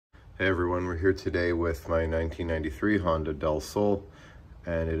Hey everyone, we're here today with my 1993 Honda Del Sol,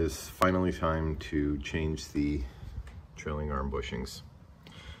 and it is finally time to change the trailing arm bushings.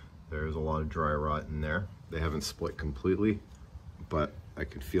 There's a lot of dry rot in there. They haven't split completely, but I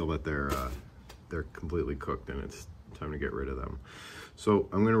can feel that they're completely cooked and it's time to get rid of them. So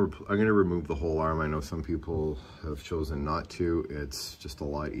I'm gonna remove the whole arm. I know some people have chosen not to. It's just a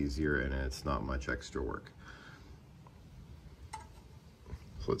lot easier and it's not much extra work.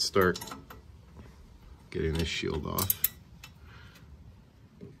 So let's start getting this shield off.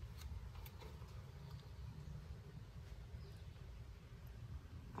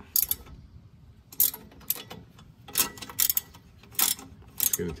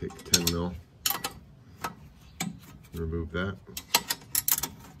 It's going to take 10 mil. Remove that.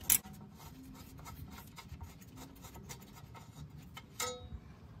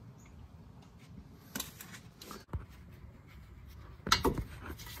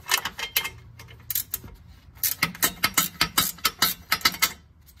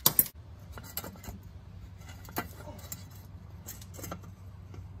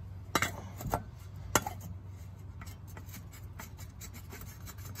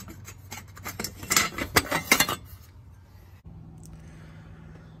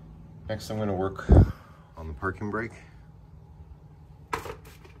 Next, I'm going to work on the parking brake.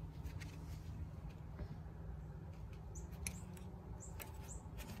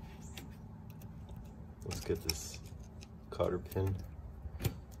 Let's get this cotter pin.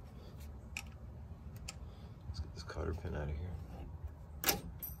 Let's get this cotter pin out of here.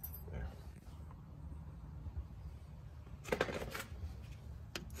 There.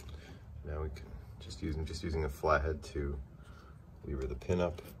 Now we can just using a flathead to lever the pin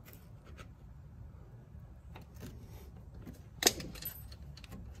up.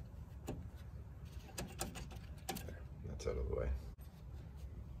 Out of the way.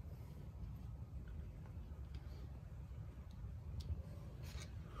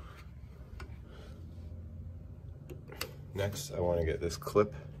 Next, I want to get this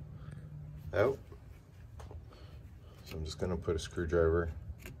clip out. So I'm just going to put a screwdriver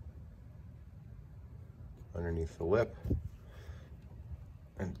underneath the lip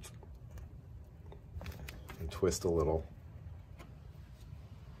and twist a little.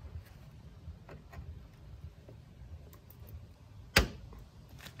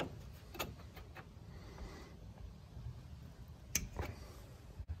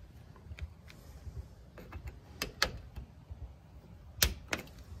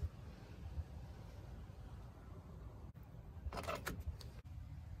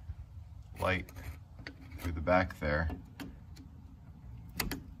 Light through the back there.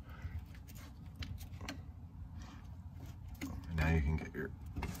 And now you can get your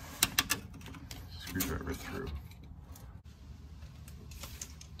screwdriver through.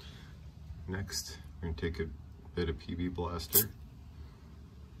 Next, we're going to take a bit of PB Blaster.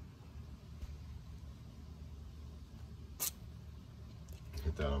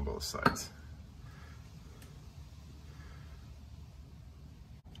 Hit that on both sides.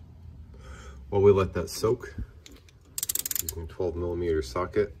 While we let that soak, using a 12mm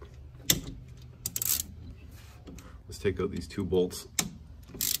socket, let's take out these two bolts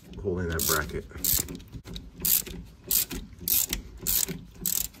holding that bracket.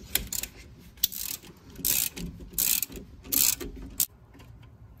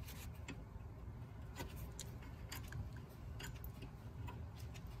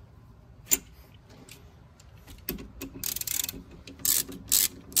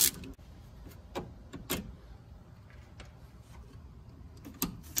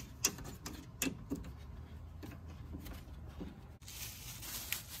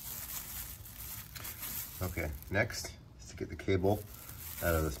 Okay, next is to get the cable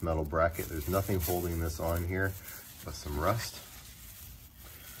out of this metal bracket. There's nothing holding this on here but some rust.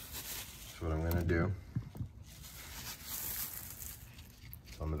 That's what I'm going to do.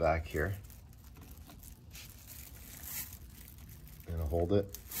 It's on the back here. I'm going to hold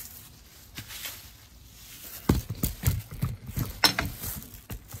it.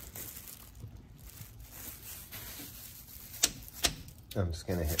 I'm just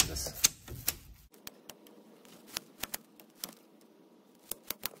going to hit this.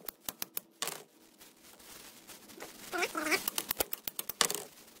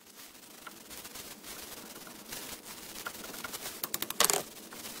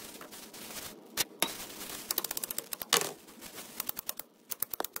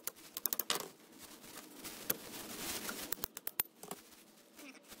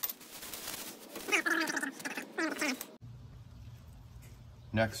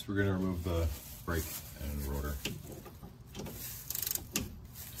 Next, we're going to remove the brake and rotor.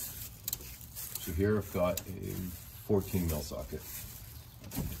 So here I've got a 14 mil socket.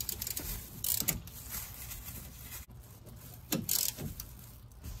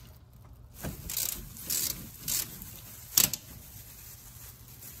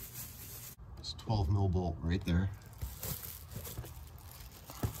 It's 12 mil bolt right there.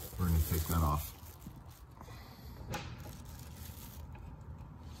 We're going to take that off.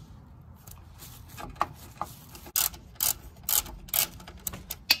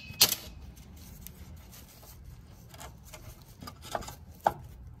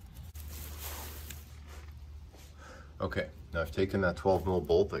 Okay, now I've taken that 12 mil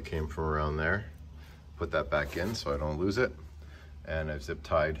bolt that came from around there, put that back in so I don't lose it, and I've zip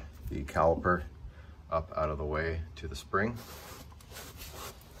tied the caliper up out of the way to the spring.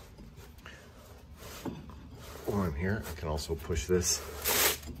 While I'm here, I can also push this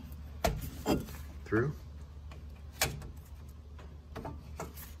through.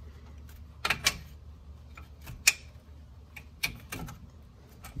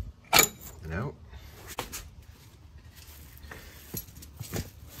 And out.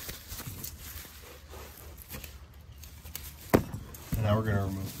 And now we're going to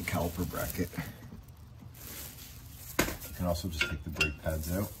remove the caliper bracket. You can also just take the brake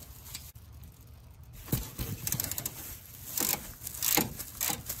pads out.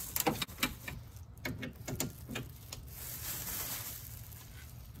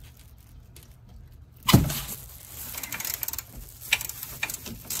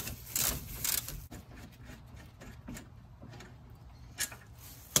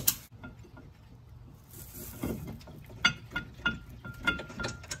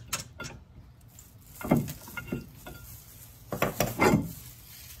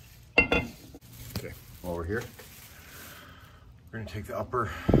 While we're here, we're going to take the upper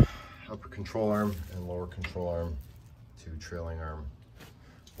control arm and lower control arm to trailing arm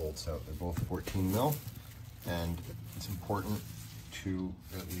bolts out. They're both 14 mil, and it's important to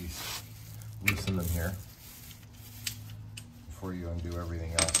at least loosen them here before you undo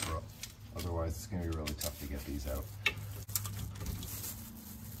everything else. Otherwise, it's going to be really tough to get these out.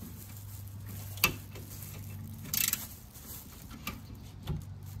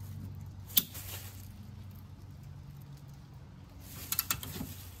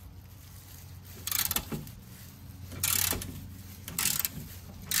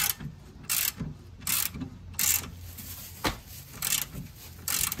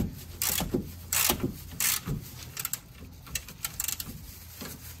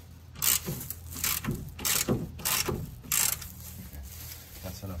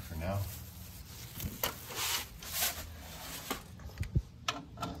 That's enough for now.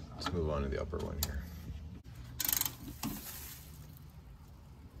 Let's move on to the upper one here.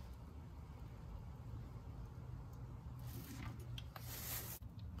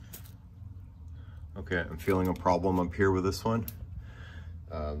 Okay, I'm feeling a problem up here with this one.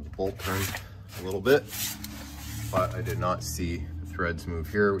 The bolt turned a little bit, but I did not see the threads move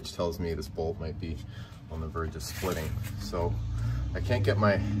here, which tells me this bolt might be on the verge of splitting. So I can't get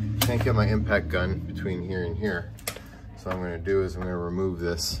my impact gun between here and here. So what I'm going to do is I'm going to remove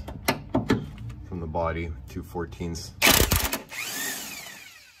this from the body, 2/14s.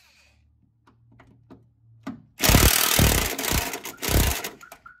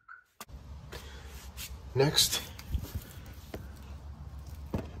 Next,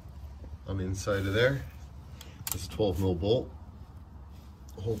 on the inside of there, this 12 mil bolt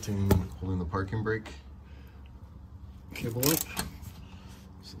holding the parking brake cable up.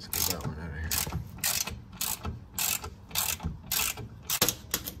 So let's get that one out of here.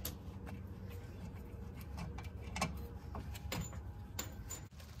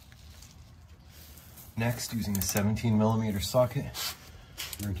 Next, using a 17mm socket,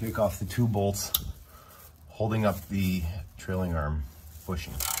 we're going to take off the two bolts holding up the trailing arm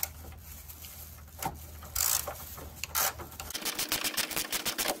bushing.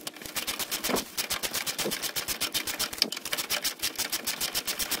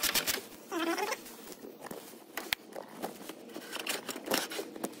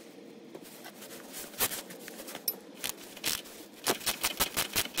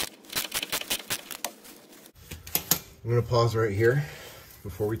 I'm going to pause right here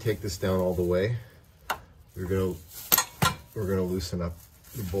before we take this down all the way. We're going to loosen up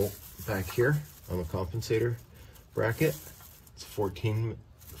the bolt back here on the compensator bracket. It's 14mm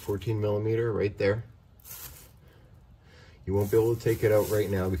right there. You won't be able to take it out right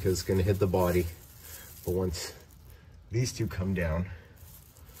now because it's going to hit the body. But once these two come down,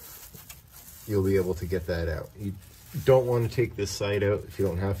 you'll be able to get that out. You don't want to take this side out if you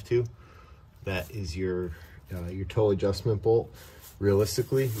don't have to. That is your toe adjustment bolt.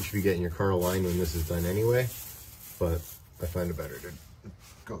 Realistically, you should be getting your car aligned when this is done anyway, but I find it better to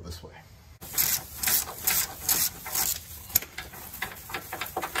go this way.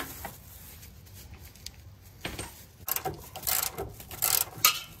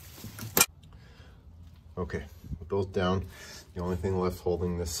 Okay, with those down, the only thing left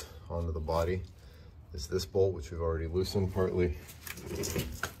holding this onto the body is this bolt, which we've already loosened partly,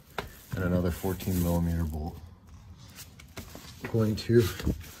 and another 14mm bolt going to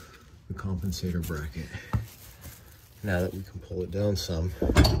the compensator bracket. Now that we can pull it down some,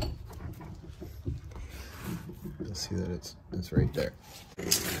 you'll see that it's right there.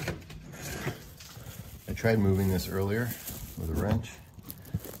 I tried moving this earlier with a wrench,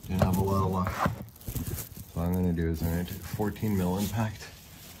 didn't have a lot of luck. So what I'm going to do is I'm going to take a 14mm impact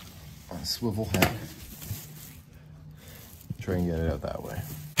on a swivel head, try and get it out that way.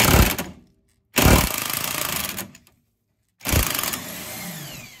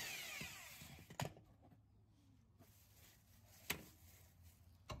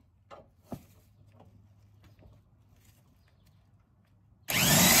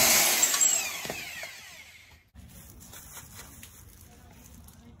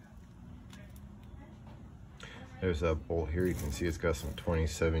 There's that bolt here. You can see it's got some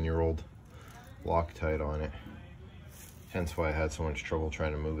 27-year-old Loctite on it. Hence why I had so much trouble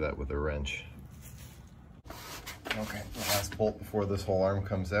trying to move that with a wrench. Okay, the last bolt before this whole arm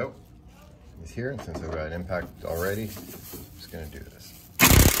comes out is here. And since I've got an impact already, I'm just going to do this.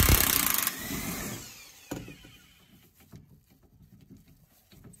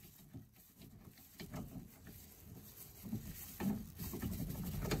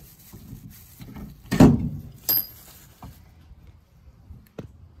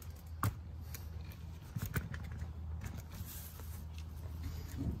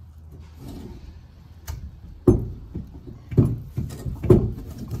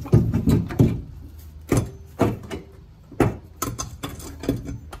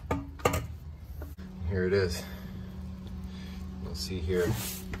 Here it is. You'll see here,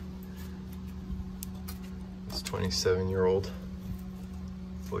 this 27-year-old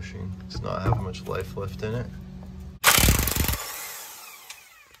bushing does not have much life left in it.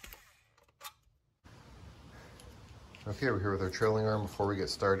 Okay, we're here with our trailing arm. Before we get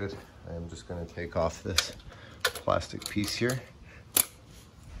started, I am just going to take off this plastic piece here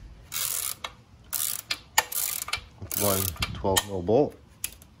with one 12mm bolt,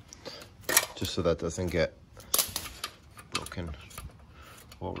 just so that doesn't get broken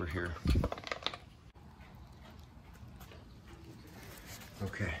while we're here.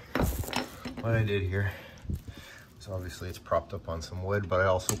 Okay, what I did here is, obviously it's propped up on some wood, but I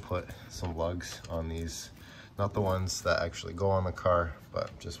also put some lugs on these. Not the ones that actually go on the car,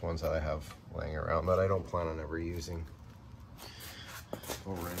 but just ones that I have laying around that I don't plan on ever using.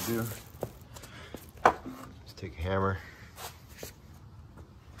 What we're gonna do is take a hammer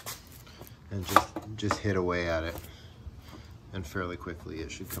and just hit away at it, and fairly quickly it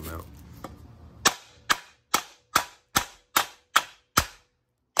should come out.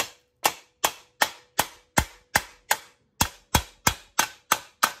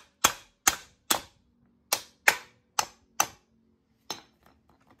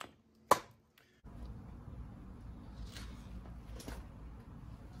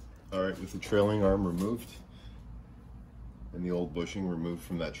 All right, with the trailing arm removed and the old bushing removed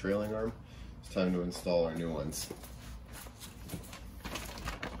from that trailing arm, it's time to install our new ones.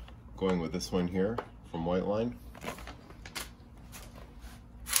 Going with this one here from Whiteline.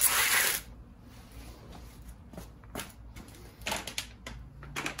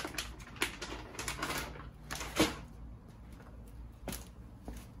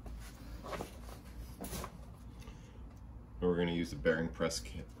 And we're going to use a bearing press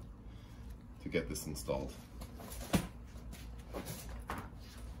kit to get this installed.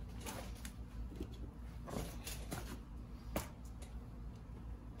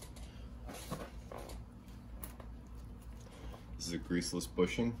 This is a greaseless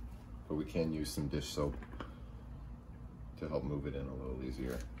bushing, but we can use some dish soap to help move it in a little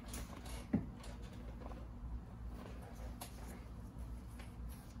easier.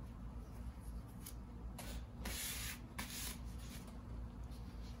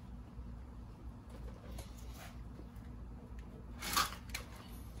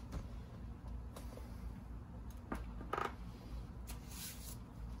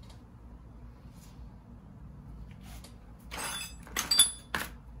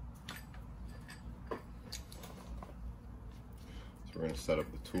 We're going to set up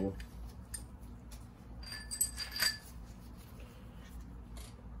the tool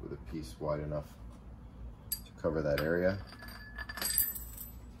with a piece wide enough to cover that area.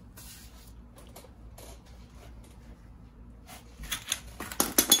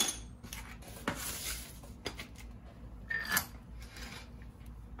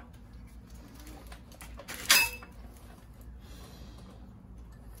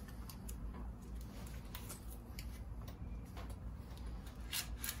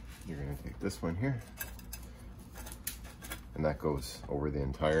 You're going to take this one here, and that goes over the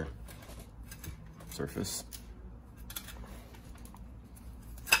entire surface.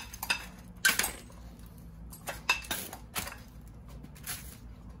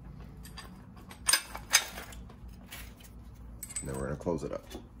 And then we're going to close it up.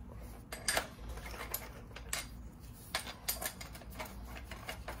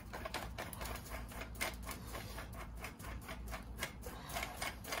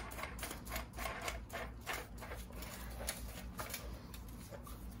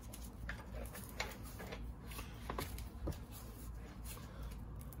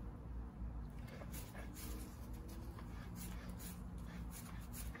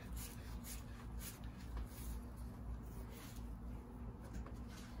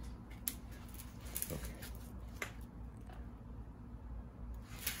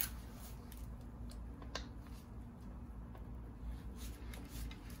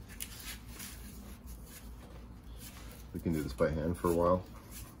 We can do this by hand for a while.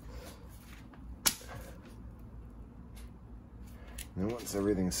 And then once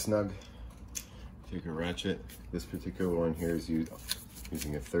everything's snug, take a ratchet. This particular one here is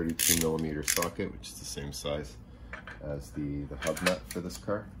using a 32mm socket, which is the same size as the hub nut for this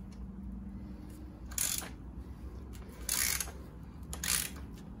car.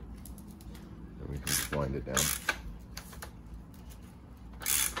 And we can just wind it down.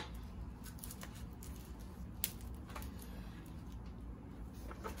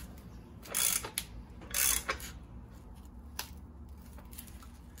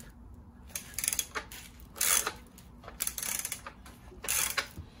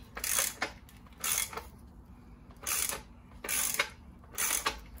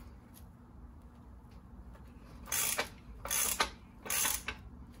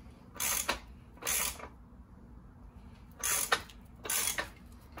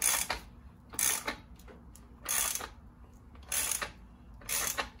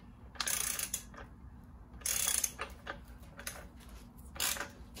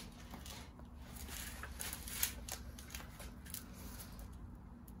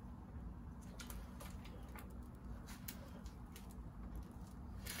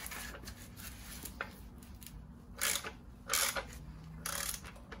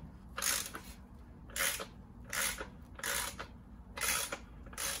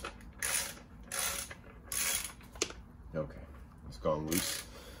 Okay, it's gone loose,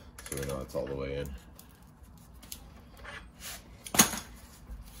 so we know it's all the way in.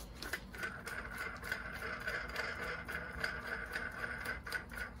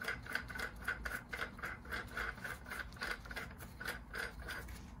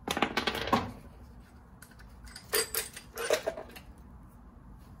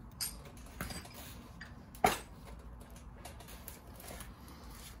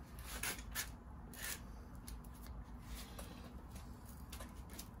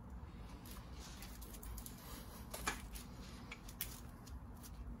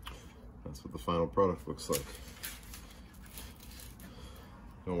 That's what the final product looks like.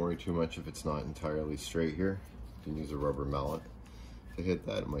 Don't worry too much if it's not entirely straight here. You can use a rubber mallet to hit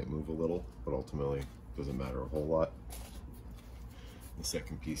that. It might move a little, but ultimately it doesn't matter a whole lot. The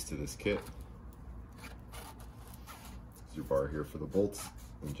second piece to this kit is your bar here for the bolts,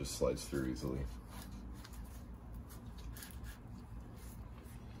 and just slides through easily.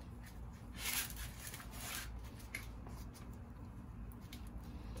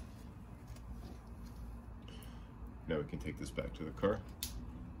 Now we can take this back to the car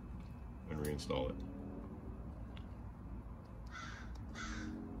and reinstall it.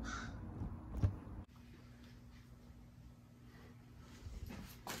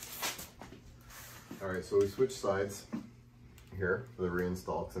 All right, so we switched sides here for the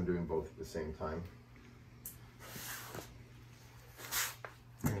reinstall because I'm doing both at the same time.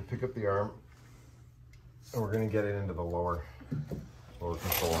 I'm going to pick up the arm and we're going to get it into the lower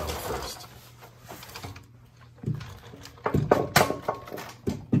control arm first.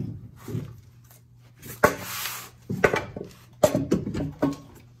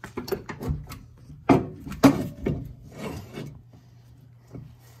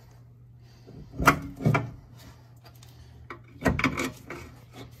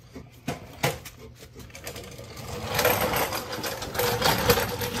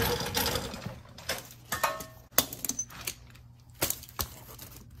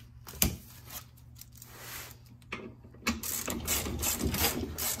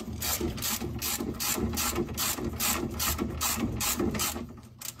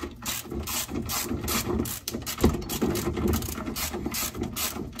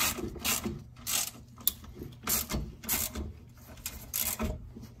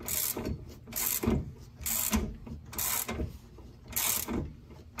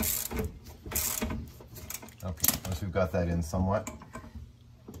 got that in somewhat.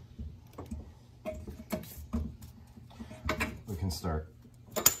 We can start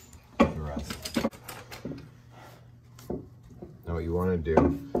the rest. Now what you want to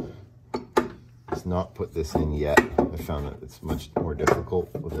do is not put this in yet. I found that it's much more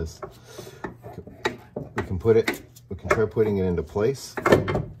difficult with this. We can try putting it into place,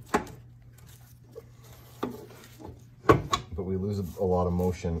 but we lose a lot of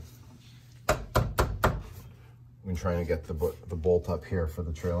motion when trying to get the bolt up here for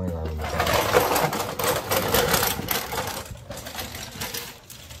the trailing arm in the back.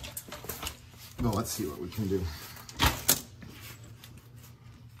 Well, let's see what we can do.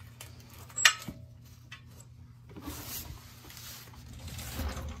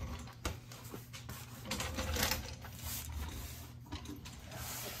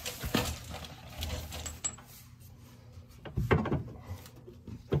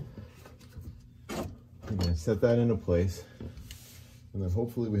 Set that into place, and then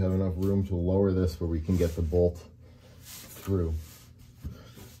hopefully we have enough room to lower this where we can get the bolt through.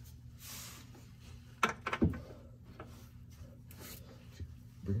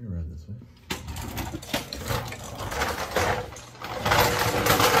 Bring it around this way.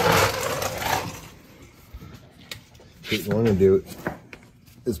 What you want to do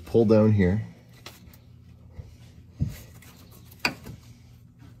is pull down here.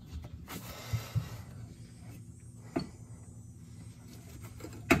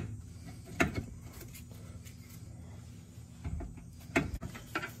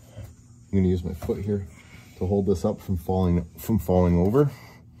 I'm going to use my foot here to hold this up from falling over.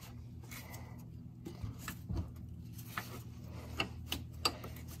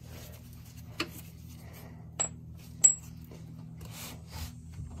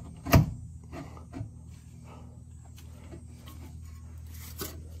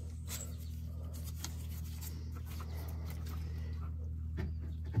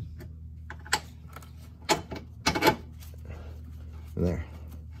 There.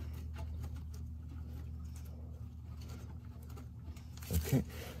 Okay,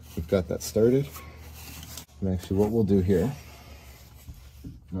 we've got that started. And actually what we'll do here,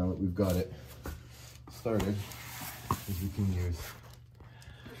 now that we've got it started, is we can use,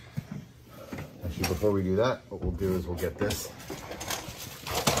 actually before we do that, what we'll do is we'll get this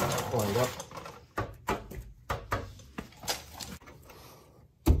lined up.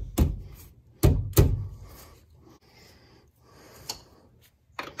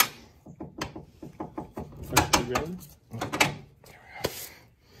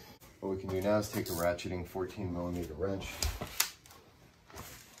 What we can do now is take a ratcheting 14mm wrench.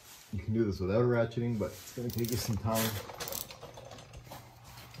 You can do this without a ratcheting, but it's going to take you some time.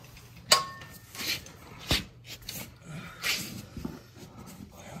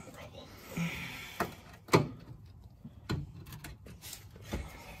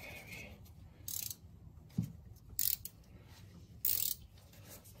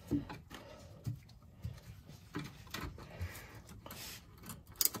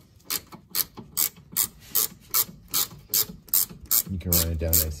 You can run it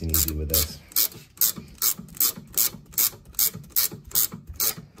down nice and easy with this.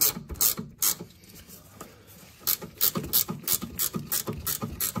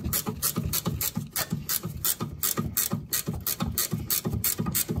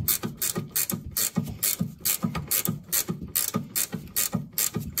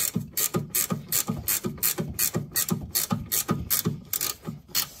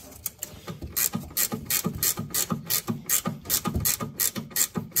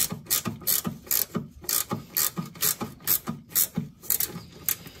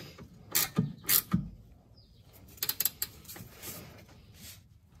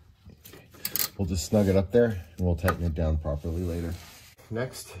 We'll just snug it up there and we'll tighten it down properly later.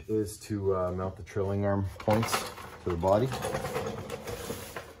 Next is to mount the trailing arm points to the body.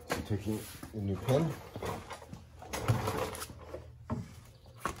 So taking a new pin,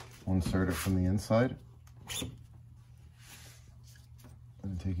 we'll insert it from the inside,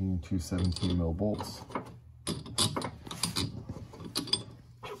 and taking 2 17mm bolts.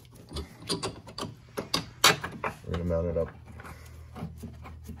 We're going to mount it up.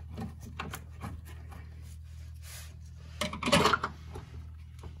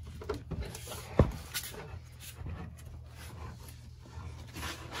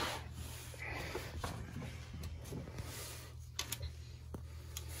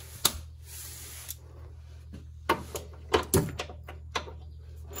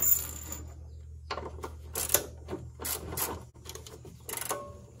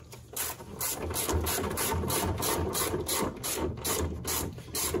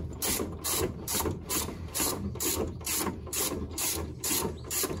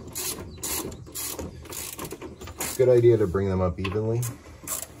 good idea to bring them up evenly.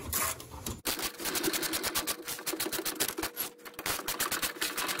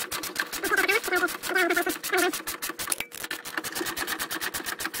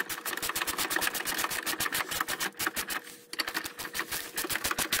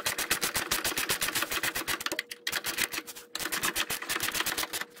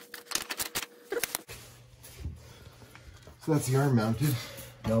 So that's the arm mounted.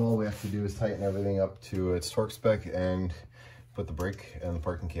 Now all we have to do is tighten everything up to its torque spec and put the brake and the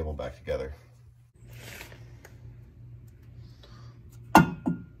parking cable back together. Take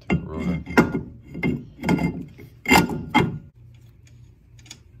the rotor.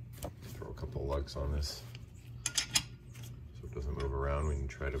 Throw a couple of lugs on this so it doesn't move around when you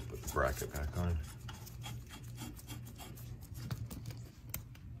try to put the bracket back on.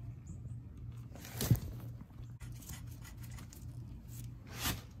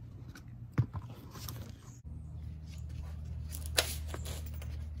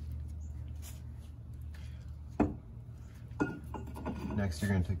 Next,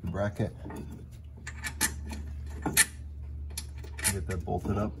 you're going to take the bracket, get that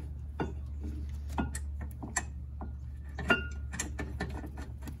bolted up.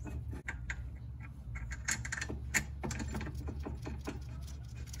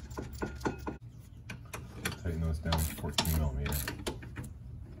 Tighten those down to 14 millimeter.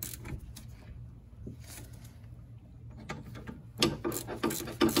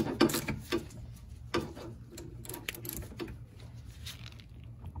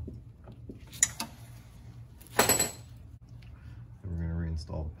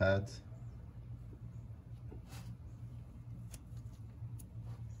 Install the pads.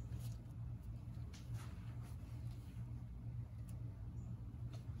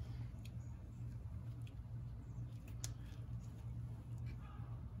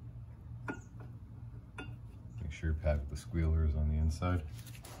 Make sure your pad with the squealer is on the inside.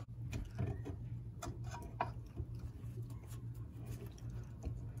 So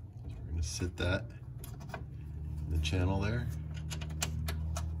we're going to sit that in the channel there.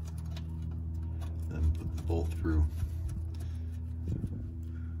 And put the bolt through,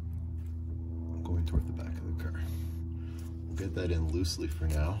 going toward the back of the car. We'll get that in loosely for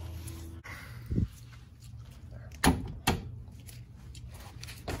now.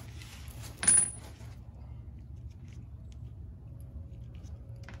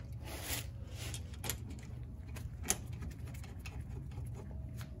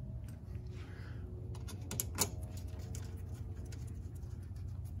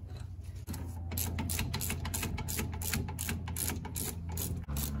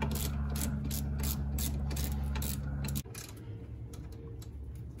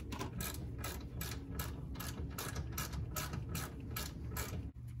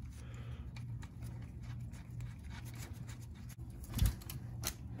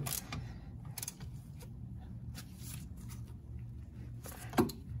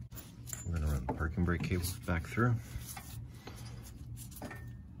 Parking brake cables back through.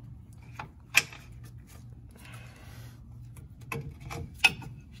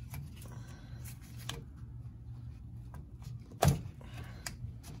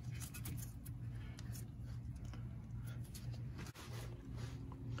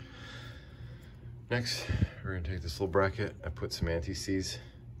 Next, we're going to take this little bracket. I put some anti-seize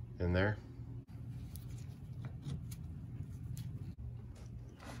in there.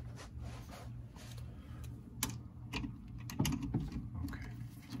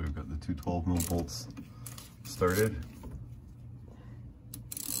 We've got the two 12mm bolts started.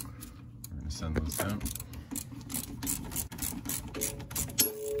 We're going to send those down.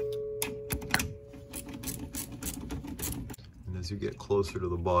 And as you get closer to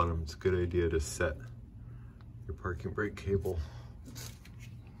the bottom, it's a good idea to set your parking brake cable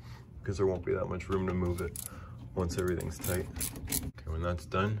because there won't be that much room to move it once everything's tight. Okay, when that's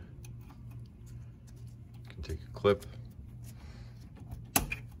done, you can take a clip,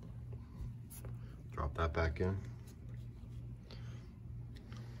 drop that back in.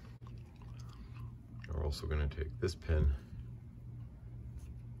 We're also going to take this pin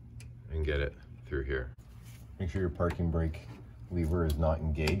and get it through here. Make sure your parking brake lever is not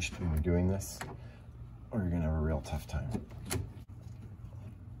engaged when you're doing this, or you're going to have a real tough time.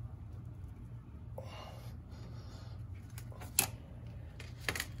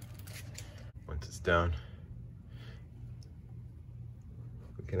 Once it's down,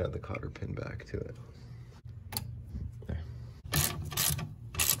 we can add the cotter pin back to it. There.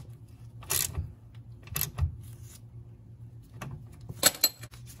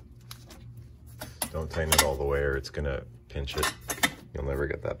 Don't tighten it all the way or it's going to pinch it. You'll never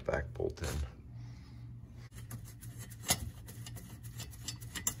get that back bolt in.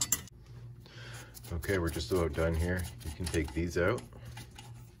 Okay, we're just about done here. You can take these out.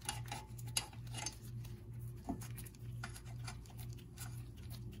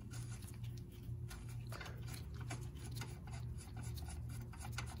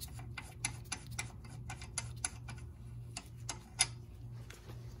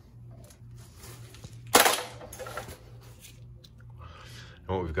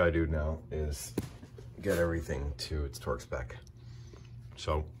 And what we've got to do now is get everything to its torque spec.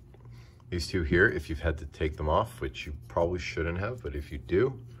 So these two here, if you've had to take them off, which you probably shouldn't have, but if you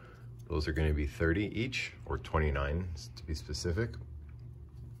do, those are going to be 30 each, or 29 to be specific.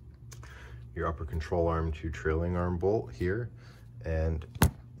 Your upper control arm to trailing arm bolt here, and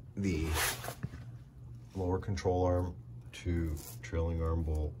the lower control arm to trailing arm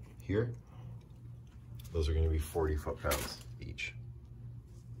bolt here. Those are going to be 40 foot-pounds each.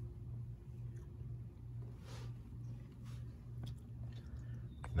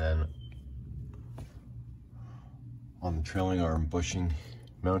 Then on the trailing arm bushing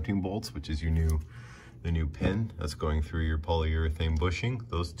mounting bolts, which is the new pin that's going through your polyurethane bushing,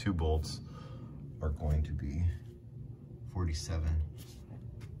 those two bolts are going to be 47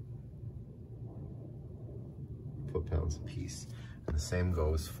 foot-pounds a piece. And the same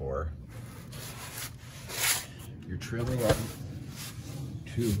goes for your trailing arm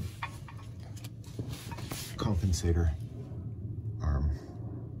to compensator arm,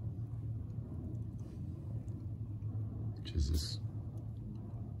 which is this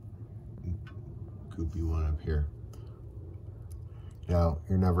goopy one up here. Now,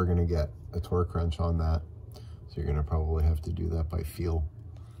 you're never going to get a torque wrench on that, so you're going to probably have to do that by feel.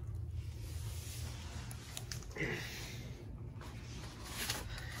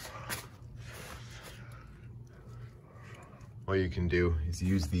 What you can do is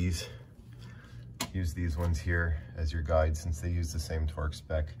use these ones here as your guide, since they use the same torque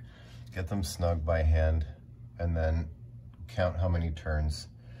spec. Get them snug by hand, and then count how many turns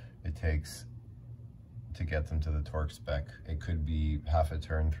it takes to get them to the torque spec. It could be half a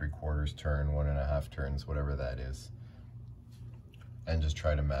turn, 3/4 turn, 1.5 turns, whatever that is. And just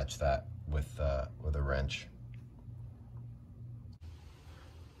try to match that with a wrench.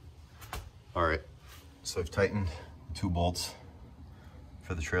 All right, so I've tightened 2 bolts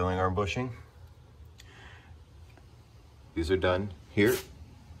for the trailing arm bushing. These are done here.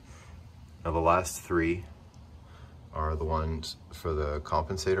 Now the last 3 are the ones for the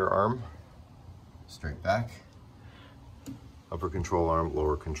compensator arm. Straight back, upper control arm,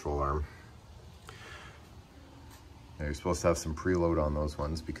 lower control arm. Now you're supposed to have some preload on those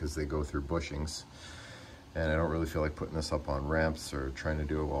ones because they go through bushings. And I don't really feel like putting this up on ramps or trying to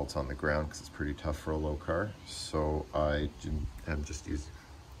do it while it's on the ground because it's pretty tough for a low car. So I'm just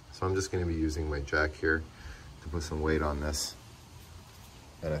going to be using my jack here to put some weight on this.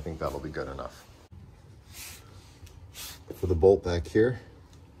 And I think that'll be good enough. For the bolt back here,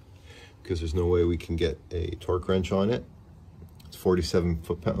 because there's no way we can get a torque wrench on it, it's 47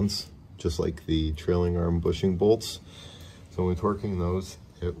 foot-pounds, just like the trailing arm bushing bolts. So when torquing those,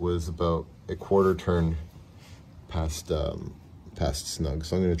 it was about a 1/4 turn past snug.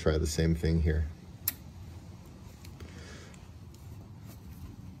 So I'm going to try the same thing here.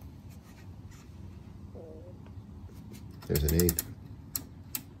 There's an 8.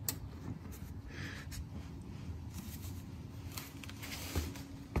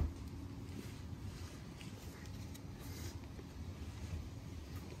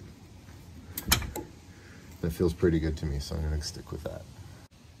 That feels pretty good to me, so I'm going to stick with that.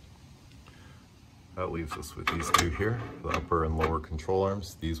 That leaves us with these 2 here, the upper and lower control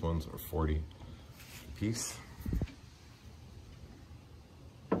arms. These ones are 40 a piece.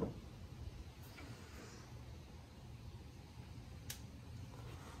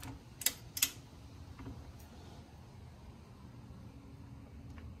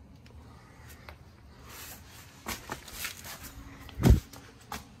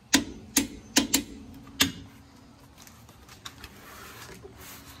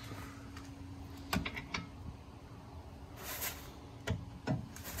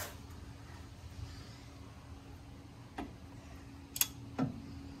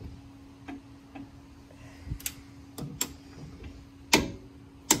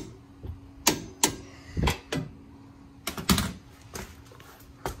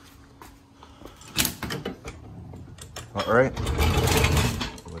 All right,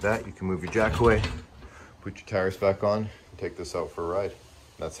 and with that, you can move your jack away, put your tires back on, and take this out for a ride.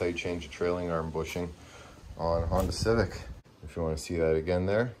 That's how you change a trailing arm bushing on Honda Civic. If you want to see that again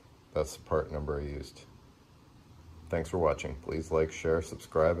there, that's the part number I used. Thanks for watching. Please like, share,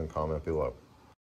 subscribe, and comment below.